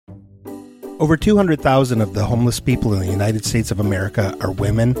Over 200,000 of the homeless people in the United States of America are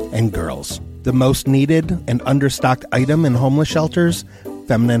women and girls. The most needed and understocked item in homeless shelters?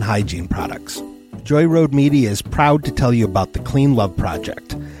 Feminine hygiene products. Joy Road Media is proud to tell you about the Clean Love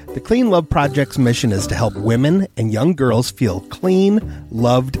Project. The Clean Love Project's mission is to help women and young girls feel clean,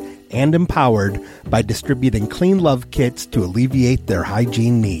 loved, and empowered by distributing Clean Love kits to alleviate their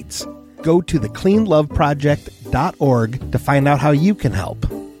hygiene needs. Go to thecleanloveproject.org to find out how you can help.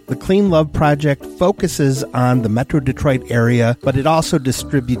 The Clean Love Project focuses on the Metro Detroit area, but it also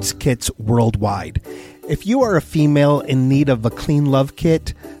distributes kits worldwide. If you are a female in need of a Clean Love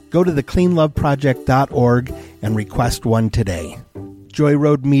kit, go to thecleanloveproject.org and request one today. Joy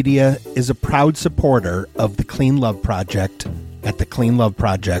Road Media is a proud supporter of the Clean Love Project at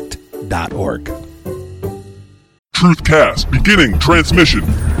thecleanloveproject.org. Truthcast beginning transmission.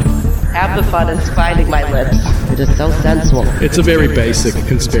 Half the fun is finding my lips. It is so sensual. It's a very basic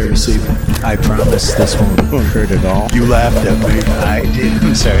conspiracy. I promise this won't hurt at all. You laughed at me. I did.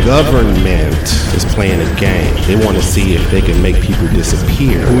 I'm sorry. Government is playing a game. They want to see if they can make people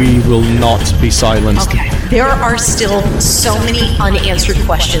disappear. We will not be silenced. Okay. There are still so many unanswered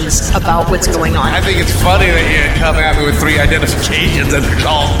questions about what's going on. I think it's funny that you come at me with 3 identifications and they're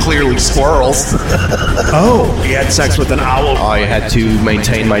all clearly squirrels. Oh, he had sex with an owl. I had to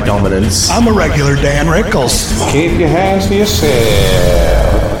maintain my dominance. I'm a regular Dan Rickles. Keep your hands to yourself.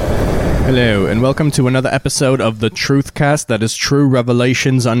 Hello, and welcome to another episode of the Truthcast, that is true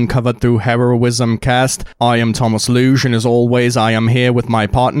revelations uncovered through heroism cast. I am Thomas Luge, and as always, I am here with my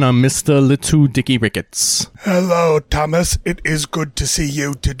partner, Mr. Little Dicky Ricketts. Hello, Thomas. It is good to see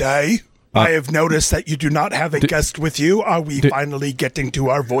you today. I have noticed that you do not have a guest with you. Are we finally getting to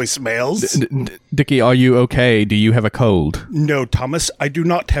our voicemails? Dicky, are you okay? Do you have a cold? No, Thomas, I do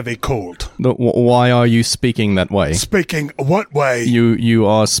not have a cold. Why are you speaking that way? Speaking what way? You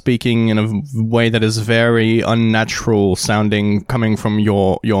are speaking in a way that is very unnatural sounding coming from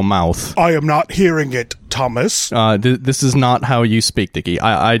your mouth. I am not hearing it, Thomas. This is not how you speak, Dicky.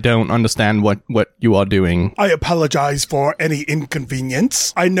 I don't understand what you are doing. I apologize for any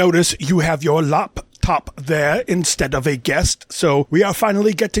inconvenience. I notice you have your laptop there instead of a guest, so we are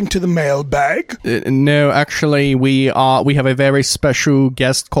finally getting to the mailbag. No, actually, we have a very special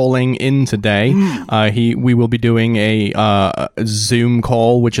guest calling in today. We will be doing a Zoom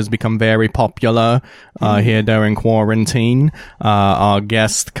call, which has become very popular here during quarantine. Our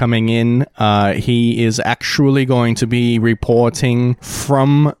guest coming in, he is actually going to be reporting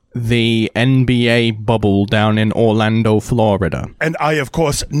from the NBA bubble down in Orlando, Florida. And I, of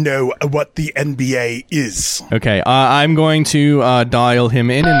course, know what the NBA is. Okay, I'm going to dial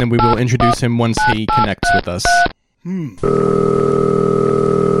him in, and then we will introduce him once he connects with us.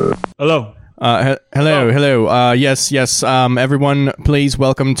 Hello. Hello. Yes. Everyone, please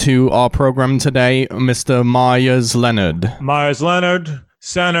welcome to our program today, Mr. Myers Leonard. Myers Leonard,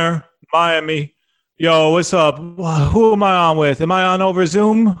 center, Miami. Yo, what's up? Who am I on with? Am I on over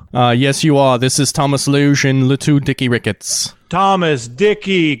Zoom? Yes, you are. This is Thomas Luge and Little Dicky Ricketts. Thomas,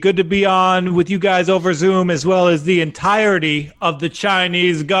 Dicky, good to be on with you guys over Zoom, as well as the entirety of the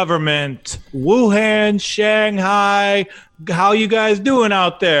Chinese government. Wuhan, Shanghai, how you guys doing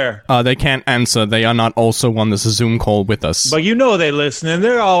out there? They can't answer. They are not also on this Zoom call with us. But you know they're listening.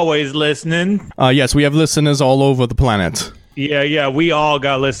 They're always listening. Yes, we have listeners all over the planet. Yeah, we all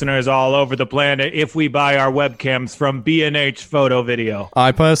got listeners all over the planet if we buy our webcams from B&H Photo Video.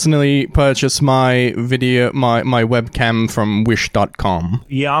 I personally purchased my webcam from Wish.com.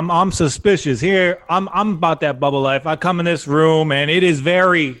 Yeah, I'm suspicious here. I'm about that bubble life. I come in this room and it is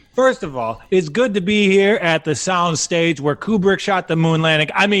first of all, it's good to be here at the sound stage where Kubrick shot the moon landing.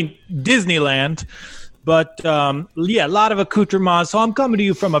 I mean, Disneyland. But, a lot of accoutrements, so I'm coming to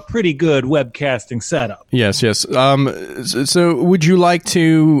you from a pretty good webcasting setup. Yes. So would you like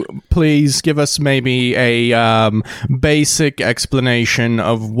to please give us maybe a basic explanation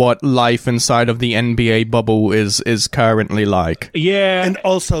of what life inside of the NBA bubble is currently like? Yeah. And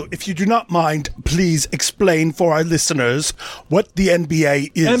also, if you do not mind, please explain for our listeners what the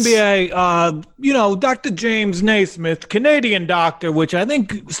NBA is. NBA, Dr. James Naismith, Canadian doctor, which I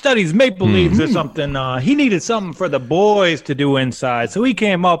think studies maple leaves or something, he needed something for the boys to do inside. So he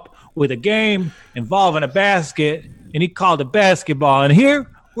came up with a game involving a basket, and he called it basketball. And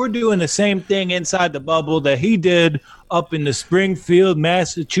here we're doing the same thing inside the bubble that he did up in the Springfield,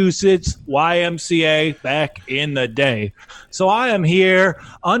 Massachusetts YMCA back in the day. So I am here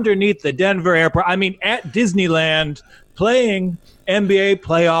underneath the Denver airport, at Disneyland, playing NBA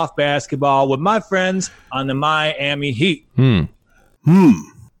playoff basketball with my friends on the Miami Heat. No,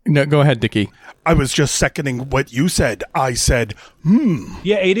 go ahead, Dickie. I was just seconding what you said. I said,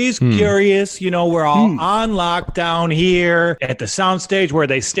 Yeah, it is curious. We're all on lockdown here at the soundstage where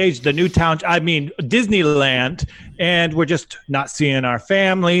they staged the Disneyland, and we're just not seeing our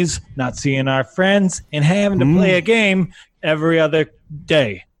families, not seeing our friends, and having to play a game every other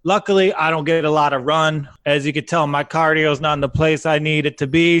day. Luckily, I don't get a lot of run. As you can tell, my cardio's not in the place I need it to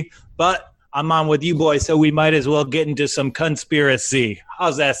be, but I'm on with you boys, so we might as well get into some conspiracy.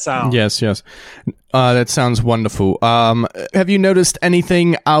 How's that sound? Yes. That sounds wonderful. Have you noticed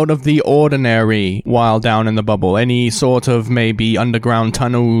anything out of the ordinary while down in the bubble? Any sort of maybe underground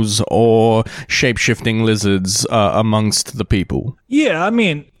tunnels or shape-shifting lizards amongst the people? Yeah,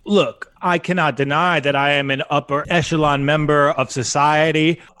 look, I cannot deny that I am an upper echelon member of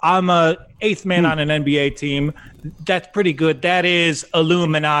society. I'm a eighth man on an NBA team. That's pretty good. That is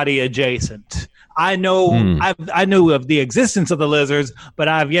Illuminati adjacent. I know I knew of the existence of the lizards, but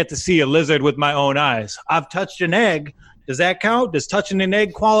I've yet to see a lizard with my own eyes. I've touched an egg. Does that count? Does touching an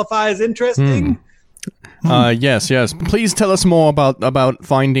egg qualify as interesting? Yes. Please tell us more about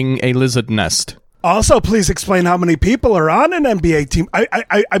finding a lizard nest. Also, please explain how many people are on an NBA team.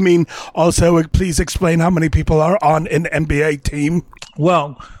 Also, please explain how many people are on an NBA team.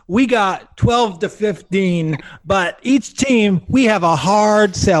 Well, we got 12 to 15, but each team, we have a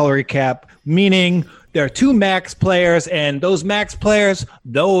hard salary cap, meaning there are 2 max players, and those max players,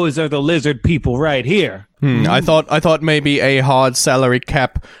 those are the lizard people right here. I thought maybe a hard salary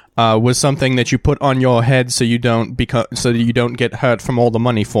cap was something that you put on your head so you don't get hurt from all the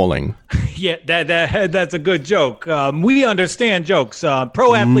money falling. Yeah, that's a good joke. We understand jokes.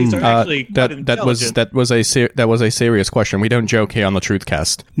 Pro athletes are actually that was a serious question. We don't joke here on the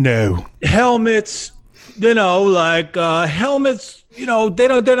Truthcast. No. Helmets, helmets.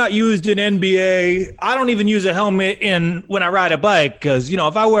 They're not used in NBA. I don't even use a helmet when I ride a bike because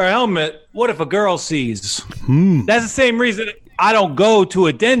if I wear a helmet, what if a girl sees? That's the same reason I don't go to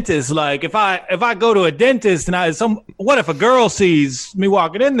a dentist. Like if I go to a dentist and what if a girl sees me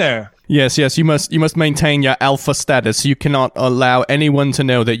walking in there? Yes, you must maintain your alpha status. You cannot allow anyone to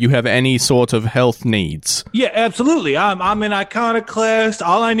know that you have any sort of health needs. Yeah, absolutely. I'm an iconoclast.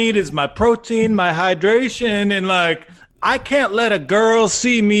 All I need is my protein, my hydration, and I can't let a girl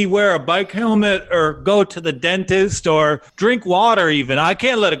see me wear a bike helmet or go to the dentist or drink water even. I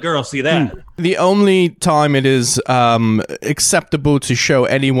can't let a girl see that. The only time it is acceptable to show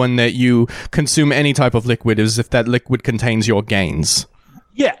anyone that you consume any type of liquid is if that liquid contains your gains.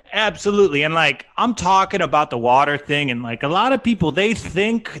 Yeah, absolutely. And I'm talking about the water thing, and a lot of people, they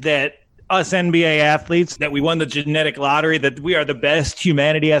think that us NBA athletes, that we won the genetic lottery, that we are the best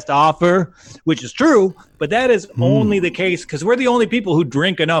humanity has to offer, which is true, but that is only the case because we're the only people who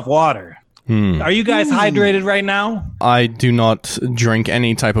drink enough water. Are you guys hydrated right now? I do not drink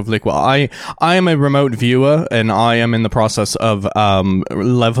any type of liquid. I am a remote viewer, and I am in the process of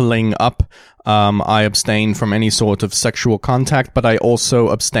leveling up. I abstain from any sort of sexual contact, but I also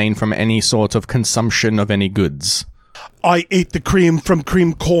abstain from any sort of consumption of any goods. I ate the cream from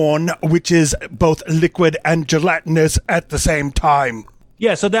cream corn, which is both liquid and gelatinous at the same time.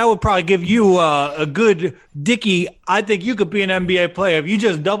 Yeah, so that would probably give you a good Dickie. I think you could be an NBA player if you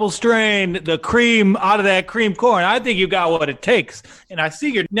just double strain the cream out of that cream corn. I think you got what it takes. And I see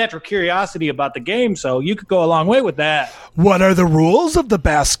your natural curiosity about the game, so you could go a long way with that. What are the rules of the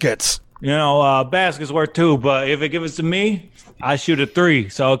baskets? Basket's worth 2, but if it gives to me, I shoot a 3.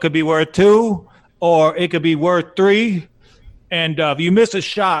 So it could be worth 2, or it could be worth 3. And if you miss a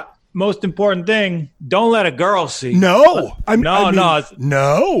shot, most important thing, don't let a girl see. No.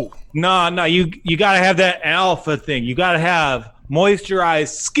 No. You got to have that alpha thing. You got to have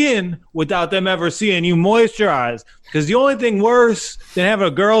moisturized skin without them ever seeing you moisturize. Because the only thing worse than having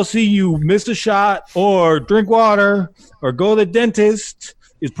a girl see you miss a shot or drink water or go to the dentist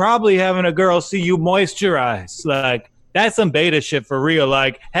is probably having a girl see you moisturize. That's some beta shit for real.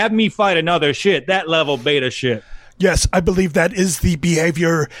 Have me fight another shit. That level beta shit. Yes, I believe that is the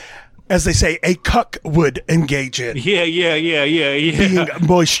behavior, as they say, a cuck would engage in. Yeah. Being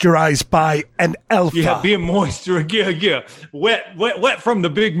moisturized by an alpha. Yeah, being moisturized. Yeah. Wet from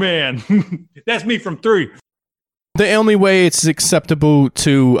the big man. That's me from 3. The only way it's acceptable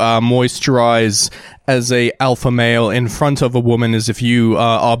to moisturize as a alpha male in front of a woman is if you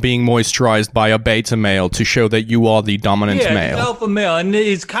are being moisturized by a beta male to show that you are the dominant male. Yeah, alpha male, and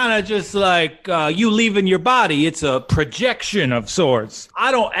it's kind of just like you leaving your body. It's a projection of sorts.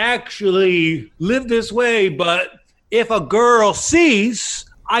 I don't actually live this way, but if a girl sees,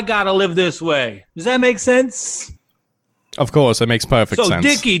 I gotta live this way. Does that make sense? Of course, it makes perfect sense.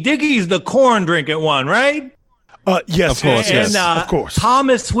 So Dickie's the corn drinking one, right? Yes, Of course, yes. of course.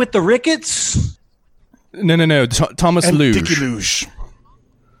 Thomas with the rickets? No. Thomas And Luge. Dickie Luge.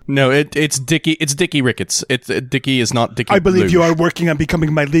 No, it's Dickie. It's Dickie Ricketts. Dickie is not Dickie. I believe Luge. you are working on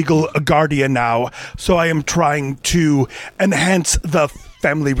becoming my legal guardian now, so I am trying to enhance the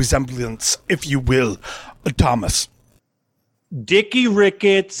family resemblance, if you will, Thomas. Dickie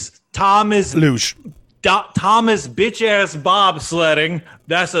Ricketts, Thomas Luge. Thomas bitch-ass bobsledding.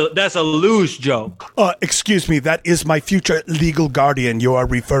 That's a Luge joke. Excuse me, that is my future legal guardian you are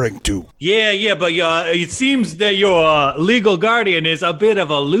referring to. Yeah, but it seems that your legal guardian is a bit of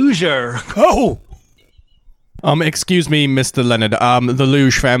a loser. Oh! Excuse me, Mr. Leonard. The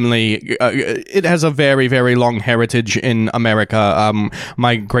Luge family, it has a very, very long heritage in America.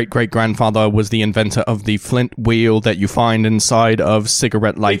 My great-great-grandfather was the inventor of the flint wheel that you find inside of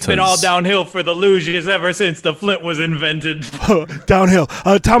cigarette lighters. It's been all downhill for the Luges ever since the flint was invented. Downhill.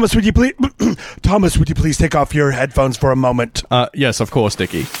 Thomas, would you please take off your headphones for a moment? Yes, of course,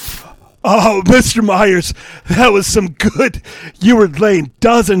 Dickie. Oh, Mr. Myers, that was some good. You were laying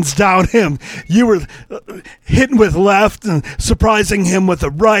dozens down him. You were hitting with left and surprising him with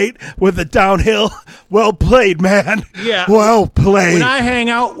the right, with the downhill. Well played, man. Yeah. Well played. When I hang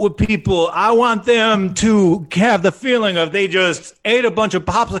out with people, I want them to have the feeling of they just ate a bunch of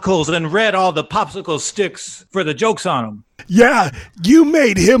popsicles and read all the popsicle sticks for the jokes on them. Yeah, you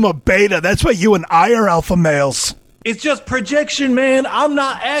made him a beta. That's why you and I are alpha males. It's just projection, man. I'm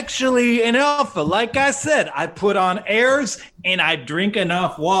not actually an alpha. Like I said, I put on airs and I drink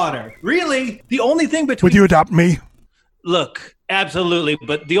enough water. Really, the only thing between... Would you adopt me? Look, absolutely.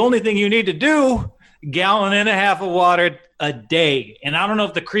 But the only thing you need to do, 1.5 gallons of water a day. And I don't know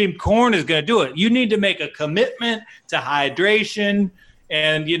if the cream corn is going to do it. You need to make a commitment to hydration.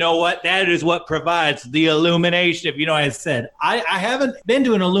 And you know what? That is what provides the illumination. If you know what I said. I haven't been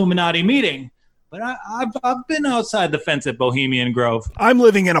to an Illuminati meeting. But I've been outside the fence at Bohemian Grove. I'm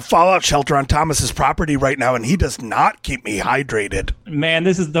living in a fallout shelter on Thomas's property right now, and he does not keep me hydrated. Man,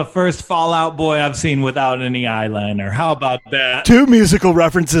 this is the first Fallout Boy I've seen without any eyeliner. How about that? 2 musical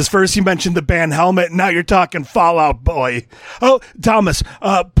references. First, you mentioned the band Helmet, and now you're talking Fallout Boy. Oh, Thomas,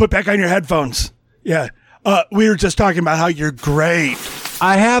 put back on your headphones. Yeah, we were just talking about how you're great.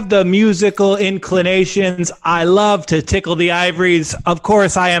 I have the musical inclinations. I love to tickle the ivories. Of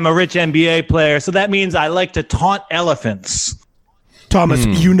course, I am a rich NBA player, so that means I like to taunt elephants. Thomas,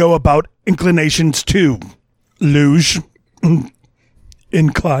 you know about inclinations too. Luge.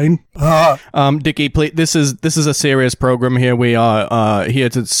 Incline. Dickie, please, this is a serious program here. We are here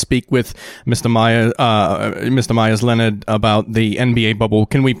to speak with Mr. Myers Leonard about the NBA bubble.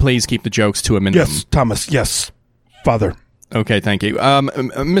 Can we please keep the jokes to a minimum? Yes, Thomas. Yes, Father. Okay, thank you.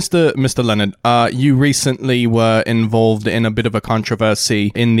 Mr. Leonard, you recently were involved in a bit of a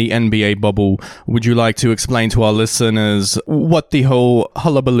controversy in the NBA bubble. Would you like to explain to our listeners what the whole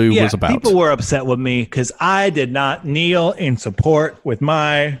hullabaloo was about? People were upset with me because I did not kneel in support with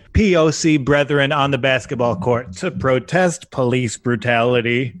my POC brethren on the basketball court to protest police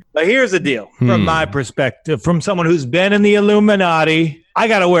brutality. But here's the deal. From my perspective, from someone who's been in the Illuminati, I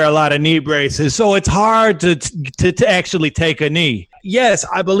got to wear a lot of knee braces, so it's hard to actually take a knee. Yes,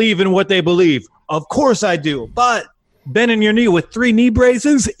 I believe in what they believe. Of course I do. But bending your knee with 3 knee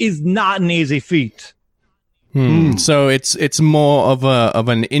braces is not an easy feat. So it's more of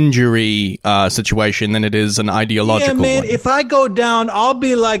an injury situation than it is an ideological one. Yeah, man, if I go down, I'll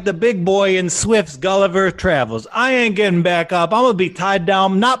be like the big boy in Swift's Gulliver Travels. I ain't getting back up. I'm going to be tied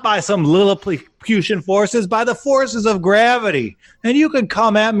down, not by some Lilliputian forces, by the forces of gravity. And you can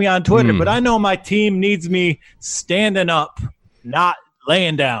come at me on Twitter, but I know my team needs me standing up, not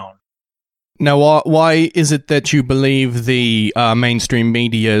laying down. Now, why is it that you believe the mainstream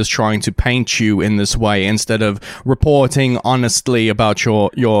media is trying to paint you in this way instead of reporting honestly about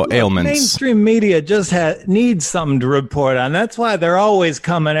your ailments? Mainstream media just needs something to report on. That's why they're always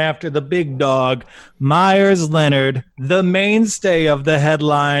coming after the big dog, Myers Leonard, the mainstay of the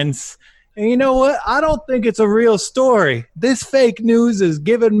headlines. And you know what? I don't think it's a real story. This fake news is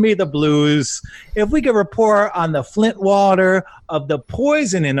giving me the blues. If we could report on the Flint water, of the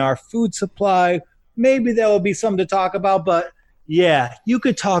poison in our food supply, maybe there would be something to talk about. But yeah, you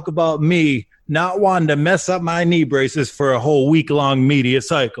could talk about me not wanting to mess up my knee braces for a whole week-long media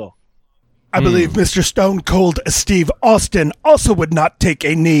cycle. I believe Mr. Stone Cold Steve Austin also would not take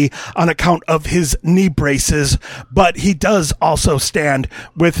a knee on account of his knee braces, but he does also stand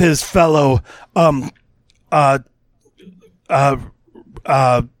with his fellow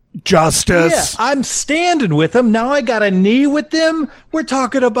Justice. Yeah, I'm standing with him. Now I got a knee with them. We're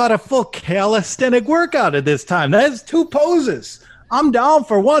talking about a full calisthenic workout at this time. That's 2 poses. I'm down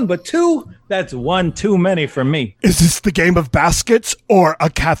for 1, but 2, that's 1 too many for me. Is this the game of baskets or a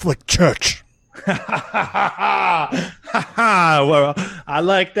Catholic church? Well, I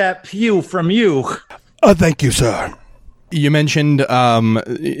like that pew from you. Thank you, sir. You mentioned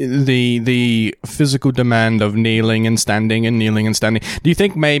the physical demand of kneeling and standing and kneeling and standing. Do you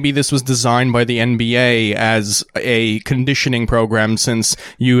think maybe this was designed by the NBA as a conditioning program since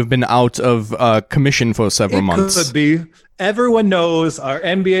you have been out of commission for several months? It could be. Everyone knows our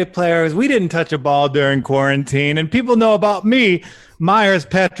NBA players. We didn't touch a ball during quarantine, and people know about me. Myers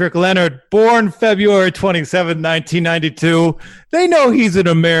Patrick Leonard, born February 27, 1992. They know he's an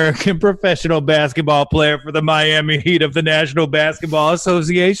American professional basketball player for the Miami Heat of the National Basketball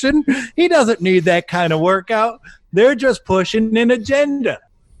Association. He doesn't need that kind of workout. They're just pushing an agenda.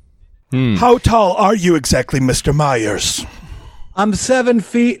 How tall are you exactly, Mr. Myers? I'm 7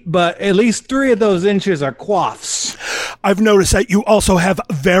 feet, but at least 3 of those inches are quaffs. I've noticed that you also have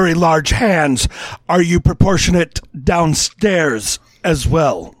very large hands. Are you proportionate downstairs as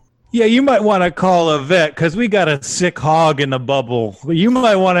well? Yeah, you might want to call a vet because we got a sick hog in the bubble. You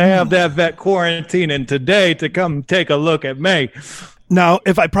might want to have that vet quarantining today to come take a look at me. Now,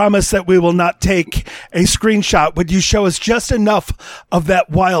 if I promise that we will not take a screenshot, would you show us just enough of that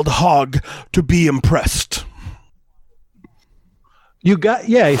wild hog to be impressed? You got,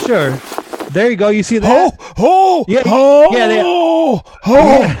 yeah, sure. There you go. You see that?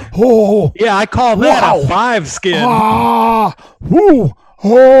 Yeah, I call that a 5 skin. Oh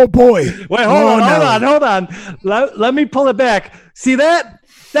boy. Wait, hold on. Let me pull it back. See that?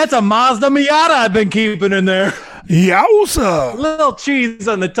 That's a Mazda Miata I've been keeping in there. Yowza. Little cheese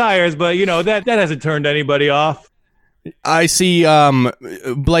on the tires, but you know, that hasn't turned anybody off. I see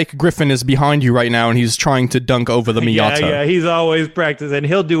Blake Griffin is behind you right now, and he's trying to dunk over the Miata. Yeah, he's always practicing.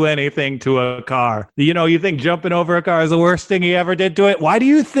 He'll do anything to a car. You know, you think jumping over a car is the worst thing he ever did to it? Why do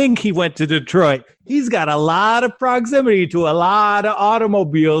you think he went to Detroit? He's got a lot of proximity to a lot of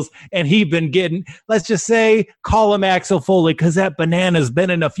automobiles, and he's been getting, let's just say, call him Axel Foley, because that banana's been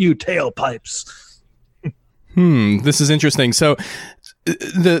in a few tailpipes. This is interesting. So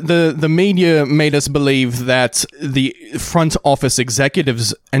the media made us believe that the front office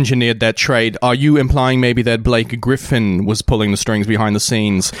executives engineered that trade. Are you implying maybe that Blake Griffin was pulling the strings behind the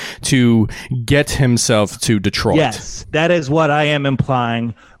scenes to get himself to Detroit? Yes, that is what I am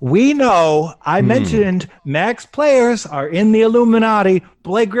implying. We know, I mentioned max players are in the Illuminati.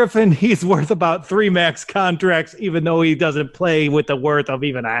 Blake Griffin, he's worth about 3 max contracts, even though he doesn't play with the worth of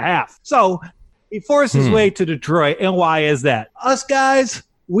even a half. So he forced his way to Detroit, and why is that? Us guys,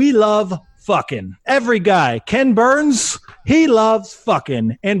 we love fucking. Every guy. Ken Burns, he loves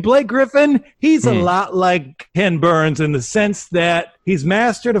fucking. And Blake Griffin, he's a lot like Ken Burns in the sense that he's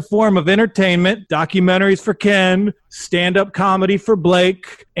mastered a form of entertainment, documentaries for Ken, stand-up comedy for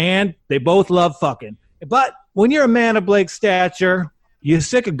Blake, and they both love fucking. But when you're a man of Blake's stature, you're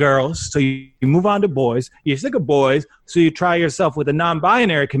sick of girls, so you move on to boys. You're sick of boys, so you try yourself with the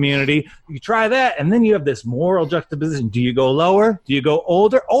non-binary community. You try that, and then you have this moral juxtaposition. Do you go lower? Do you go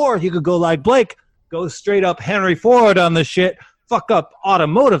older? Or you could go like Blake, go straight up Henry Ford on the shit, fuck up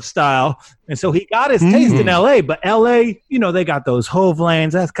automotive style. And so he got his taste in L.A., but L.A., you know, they got those Hove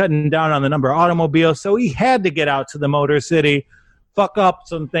lanes. That's cutting down on the number of automobiles. So he had to get out to the Motor City, fuck up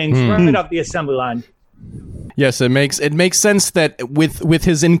some things, right off the assembly line. Yes, it makes sense that with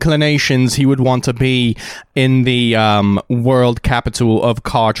his inclinations, he would want to be in the world capital of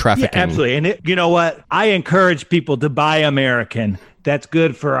car trafficking. Yeah, absolutely. And you know what? I encourage people to buy American. That's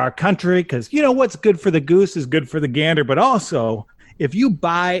good for our country because, you know, what's good for the goose is good for the gander. But also, if you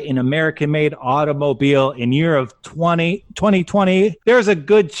buy an American-made automobile in year of 2020, there's a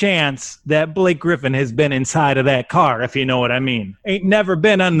good chance that Blake Griffin has been inside of that car, if you know what I mean. Ain't never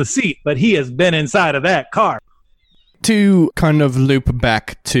been on the seat, but he has been inside of that car. To kind of loop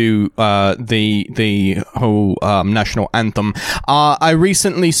back to the whole national anthem, I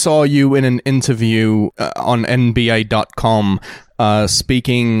recently saw you in an interview on NBA.com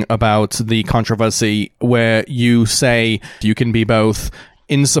speaking about the controversy where you say you can be both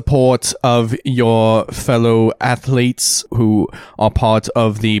in support of your fellow athletes who are part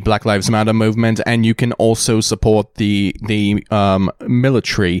of the Black Lives Matter movement, and you can also support the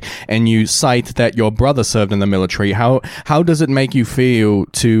military. And you cite that your brother served in the military. How does it make you feel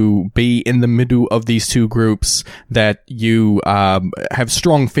to be in the middle of these two groups that you have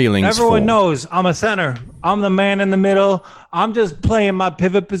strong feelings for? Everyone knows I'm a center. I'm the man in the middle. I'm just playing my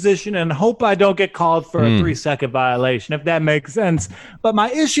pivot position and hope I don't get called for a 3-second violation, if that makes sense. But my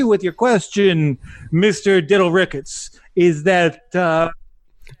issue with your question, Mr. Diddle Ricketts, is that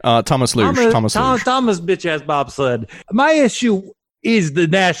Thomas Luge. Thomas bitch-ass bobsled. My issue is the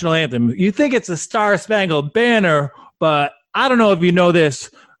national anthem. You think it's a Star-Spangled Banner, but I don't know if you know this.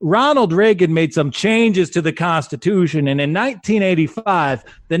 Ronald Reagan made some changes to the Constitution, and in 1985,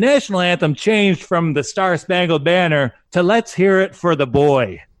 the national anthem changed from the Star-Spangled Banner to Let's Hear It for the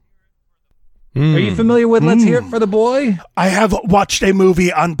Boy. Are you familiar with Let's Hear It for the Boy? I have watched a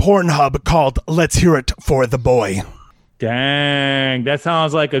movie on Pornhub called Let's Hear It for the Boy. Dang, that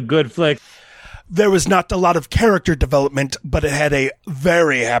sounds like a good flick. There was not a lot of character development, but it had a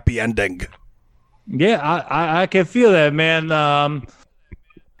very happy ending. Yeah, I can feel that, man.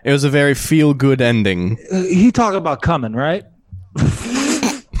 It was a very feel-good ending. He talked about coming, right?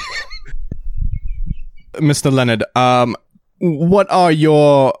 Mr. Leonard, what are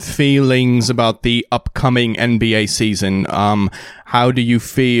your feelings about the upcoming NBA season? How do you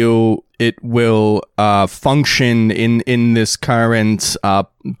feel it will function in this current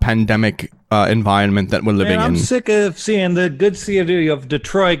pandemic environment that we're living in? I'm sick of seeing the good city of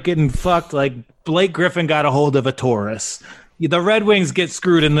Detroit getting fucked like Blake Griffin got a hold of a Taurus. The Red Wings get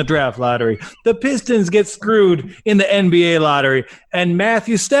screwed in the draft lottery. The Pistons get screwed in the NBA lottery. And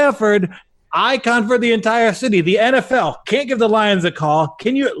Matthew Stafford, icon for the entire city, the NFL, can't give the Lions a call.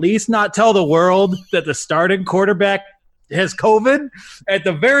 Can you at least not tell the world that the starting quarterback has COVID? At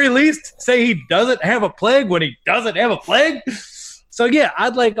the very least, say he doesn't have a plague when he doesn't have a plague. So, yeah,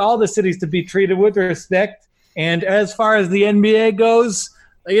 I'd like all the cities to be treated with respect. And as far as the NBA goes,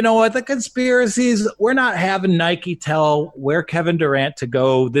 you know what? The conspiracies, we're not having Nike tell where Kevin Durant to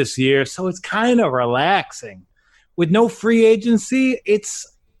go this year. So it's kind of relaxing. With no free agency, it's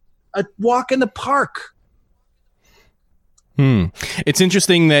a walk in the park. It's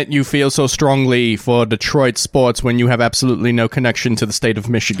interesting that you feel so strongly for Detroit sports when you have absolutely no connection to the state of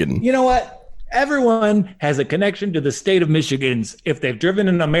Michigan. You know what? Everyone has a connection to the state of Michigan if they've driven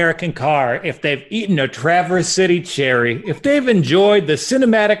an American car, if they've eaten a Traverse City cherry, if they've enjoyed the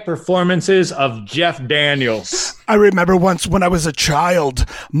cinematic performances of Jeff Daniels. I remember once when I was a child,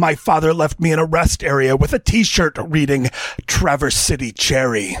 my father left me in a rest area with a T-shirt reading Traverse City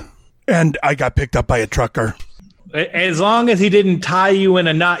Cherry, and I got picked up by a trucker. As long as he didn't tie you in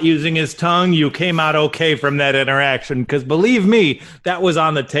a knot using his tongue, you came out okay from that interaction, because believe me, that was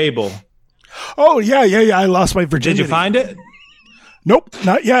on the table. Oh, yeah. I lost my virginity. Did you find it? Nope,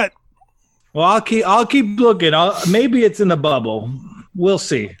 not yet. Well, I'll keep looking. Maybe it's in the bubble. We'll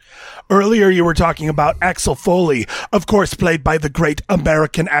see. Earlier, you were talking about Axel Foley, of course, played by the great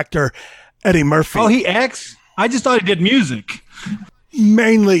American actor Eddie Murphy. Oh, he acts? I just thought he did music.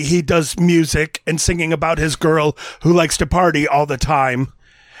 Mainly, he does music and singing about his girl who likes to party all the time,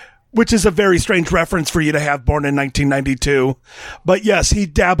 which is a very strange reference for you to have born in 1992. But yes, he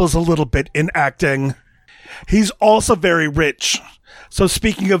dabbles a little bit in acting. He's also very rich. So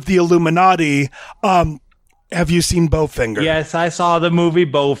speaking of the Illuminati, have you seen Bowfinger? Yes, I saw the movie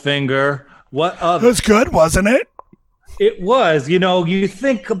Bowfinger. What It was good, wasn't it? It was. You know, you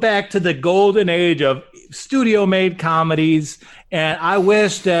think back to the golden age of studio-made comedies, and I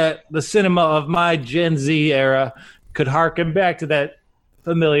wish that the cinema of my Gen Z era could harken back to that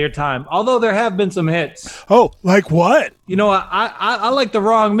familiar time, although there have been some hits. Oh, like what? You know, I like The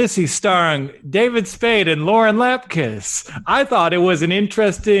Wrong Missy starring David Spade and Lauren Lapkus. I thought it was an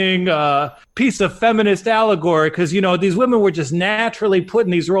interesting piece of feminist allegory because, you know, these women were just naturally put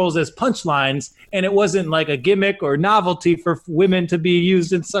in these roles as punchlines, and it wasn't like a gimmick or novelty for women to be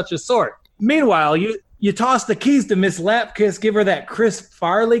used in such a sort. Meanwhile, you toss the keys to Miss Lapkus, give her that Chris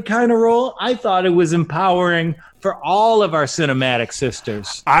Farley kind of role. I thought it was empowering for all of our cinematic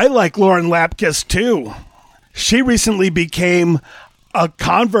sisters. I like Lauren Lapkus, too. She recently became a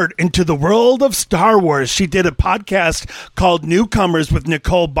convert into the world of Star Wars. She did a podcast called Newcomers with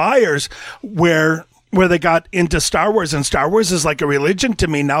Nicole Byers, where they got into Star Wars, and Star Wars is like a religion to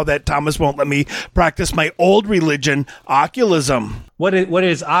me now that Thomas won't let me practice my old religion, Oculism. What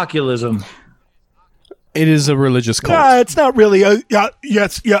is Oculism? It is a religious cult. It's not really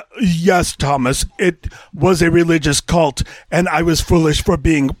yes, Thomas. It was a religious cult, and I was foolish for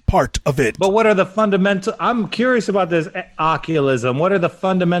being part of it. But what are the fundamental? I'm curious about this Oculism. What are the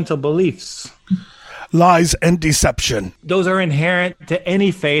fundamental beliefs? Lies and deception. Those are inherent to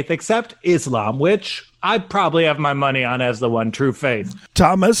any faith except Islam, which I probably have my money on as the one true faith.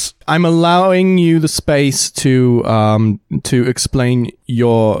 Thomas? I'm allowing you the space to explain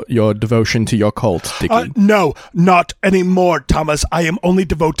your devotion to your cult, Dickie. No, not anymore, Thomas. I am only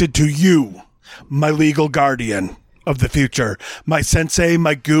devoted to you, my legal guardian of the future. My sensei,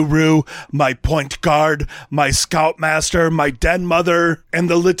 my guru, my point guard, my scoutmaster, my den mother, and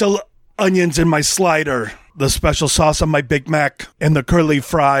the little onions in my slider, the special sauce on my Big Mac, and the curly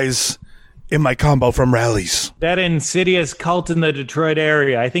fries in my combo from Rallies. That insidious cult in the Detroit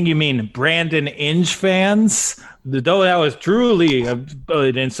area. I think you mean Brandon Inge fans. Though that was truly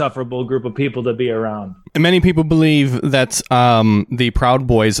an insufferable group of people to be around. Many people believe that the Proud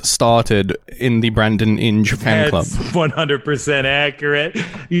Boys started in the Brandon Inge fan club. That's 100% accurate.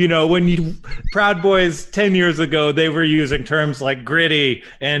 You know, Proud Boys 10 years ago, they were using terms like gritty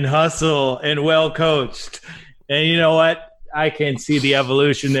and hustle and well coached. And you know what? I can see the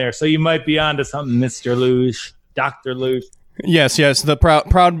evolution there. So you might be onto something, Mr. Luge, Dr. Luge. Yes. The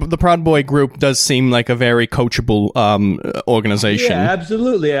Proud Boy group does seem like a very coachable organization. Yeah,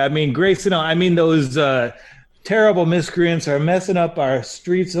 absolutely. I mean, Grayson, those terrible miscreants are messing up our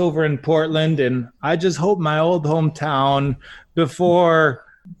streets over in Portland, and I just hope my old hometown before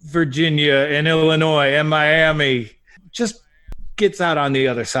Virginia and Illinois and Miami just gets out on the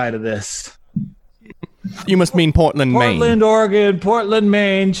other side of this. You must mean Portland, Maine. Portland, Oregon, Portland,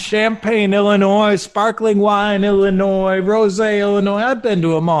 Maine, Champaign, Illinois, Sparkling Wine, Illinois, Rosé, Illinois. I've been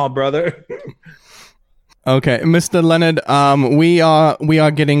to them all, brother. Okay, Mr. Leonard, we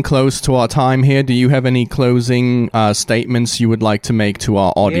are getting close to our time here. Do you have any closing statements you would like to make to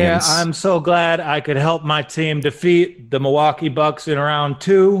our audience? Yeah, I'm so glad I could help my team defeat the Milwaukee Bucks in round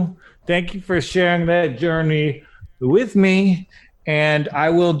 2. Thank you for sharing that journey with me. And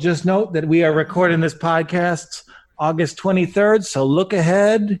I will just note that we are recording this podcast August 23rd. So look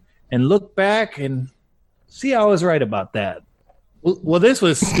ahead and look back and see I was right about that. Well, this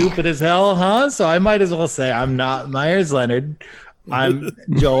was stupid as hell, huh? So I might as well say I'm not Myers Leonard. I'm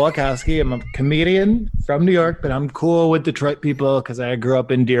Joe Walkowski. I'm a comedian from New York, but I'm cool with Detroit people because I grew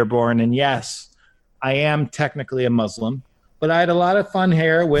up in Dearborn. And yes, I am technically a Muslim, but I had a lot of fun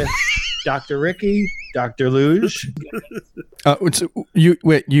here with Dr. Ricky, Dr. Luge. You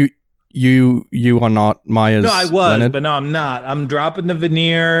are not Myers. No, I was, Leonard? but no, I'm not. I'm dropping the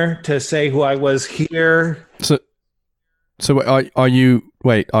veneer to say who I was here. So are you?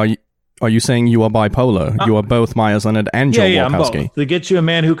 Wait, are you saying you are bipolar? You are both Myers Leonard and Joe Yeah, I'm Walkowski. both. To get you a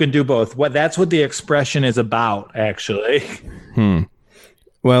man who can do both. That's what the expression is about, actually.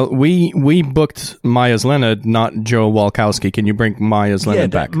 Well, we booked Myers Leonard, not Joe Walkowski. Can you bring Myers Leonard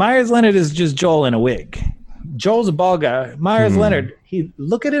back? Myers Leonard is just Joel in a wig. Joel's a bald guy. Myers Leonard,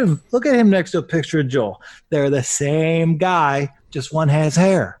 look at him next to a picture of Joel. They're the same guy, just one has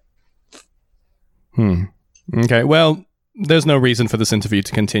hair. Okay, well, there's no reason for this interview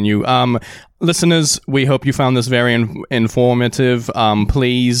to continue. Listeners, we hope you found this very informative.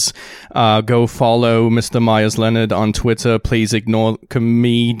 Please go follow Mr. Myers Leonard on Twitter. Please ignore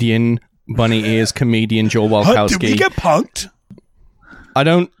comedian Bunny Ears, comedian Joel Walkowski. Did we get punked? I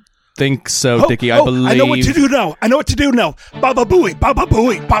don't think so, Dickie. I believe... I know what to do now. Baba Booey, Baba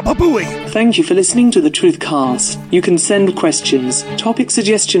Booey, Baba Booey. Thank you for listening to the Truthcast. You can send questions, topic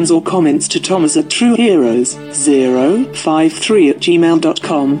suggestions, or comments to Thomas at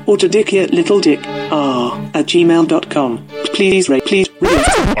trueheroes053@gmail.com or to Dickie at littledicr@gmail.com. Please rate.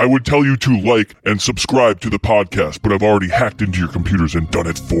 I would tell you to like and subscribe to the podcast, but I've already hacked into your computers and done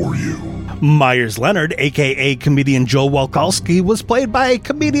it for you. Myers Leonard, a.k.a. comedian Joel Walkowski, was played by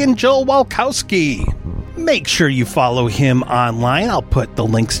comedian Joel Walkowski. Make sure you follow him online. I'll put the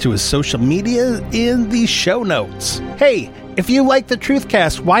links to his social media in the show notes. Hey, if you like the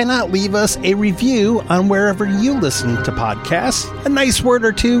Truthcast, why not leave us a review on wherever you listen to podcasts? A nice word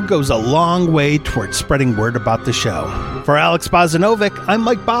or two goes a long way towards spreading word about the show. For Alex Bozanovic, I'm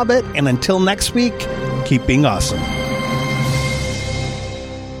Mike Bobbitt, and until next week, keep being awesome.